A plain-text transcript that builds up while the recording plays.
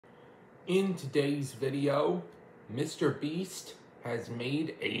In today's video, Mr. Beast has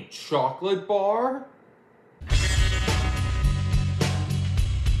made a chocolate bar.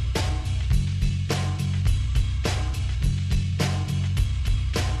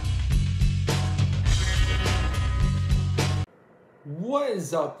 What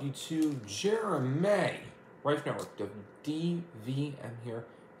is up, YouTube? Jeremy, Rife Network, DVM here,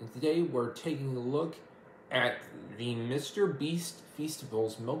 and today we're taking a look at the Mr. Beast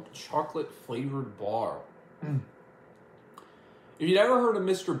Feastables milk chocolate flavored bar. If you've never heard of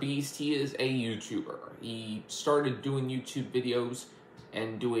Mr. Beast, he is a YouTuber. He started doing YouTube videos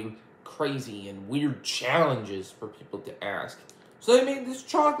and doing crazy and weird challenges for people to ask. So they made this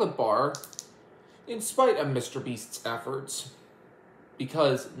chocolate bar in spite of Mr. Beast's efforts,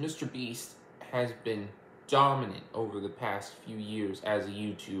 because Mr. Beast has been dominant over the past few years as a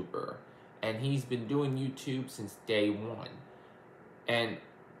YouTuber. And he's been doing YouTube since day one. And,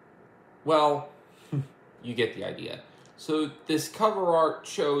 well, you get the idea. So this cover art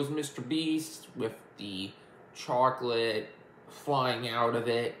shows Mr. Beast with the chocolate flying out of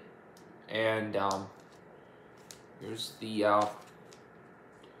it. And here's the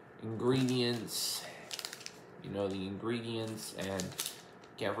ingredients. You know the ingredients. And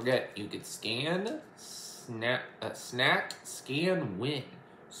can't forget, you could scan, snack, scan, win.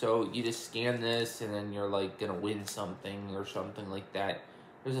 So you just scan this, and then you're like gonna win something or something like that.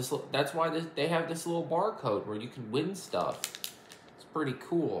 There's this. That's why they have this little barcode where you can win stuff. It's pretty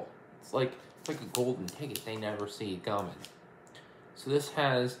cool. It's like a golden ticket. They never see it coming. So this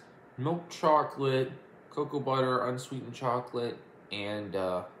has milk chocolate, cocoa butter, unsweetened chocolate, and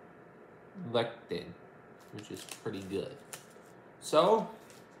lectin, which is pretty good. So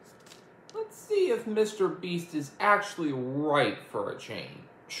let's see if Mr. Beast is actually right for a change.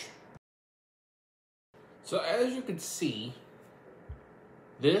 So as you can see,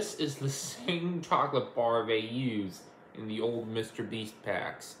 this is the same chocolate bar they use in the old Mr. Beast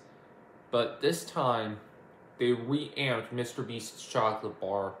packs. But this time, they reamped Mr. Beast's chocolate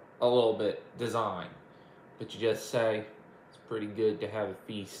bar a little bit design. But you just say, it's pretty good to have a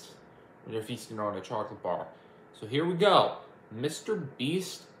feast when you're feasting on a chocolate bar. So here we go. Mr.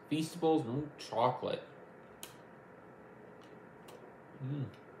 Beast Feastables milk chocolate.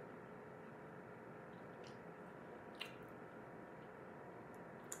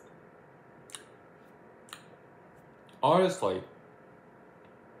 Honestly,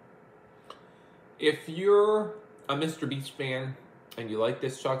 if you're a Mr. Beast fan and you like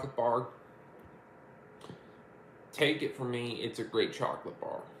this chocolate bar, take it from me, it's a great chocolate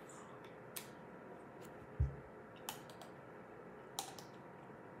bar.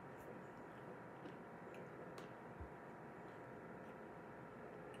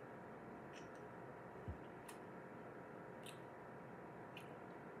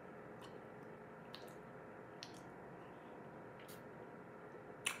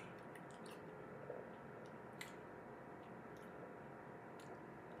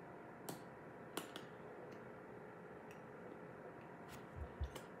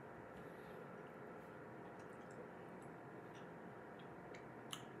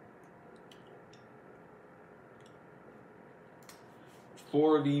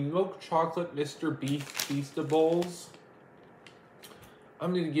 For the milk chocolate Mr. Beast Feastables,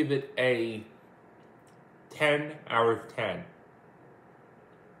 I'm going to give it a 10 out of 10.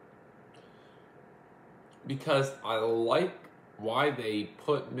 Because I like why they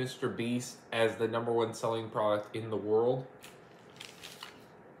put Mr. Beast as the #1 selling product in the world.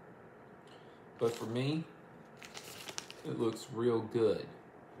 But for me, it looks real good.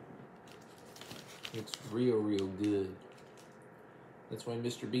 It's real good. That's why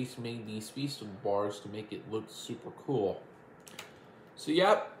Mr. Beast made these Feastable bars, to make it look super cool. So,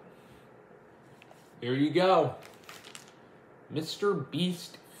 yep. There you go. Mr.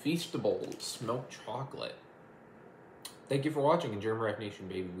 Beast Feastables milk chocolate. Thank you for watching, and Jeremy Rife Nation,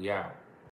 baby. We out.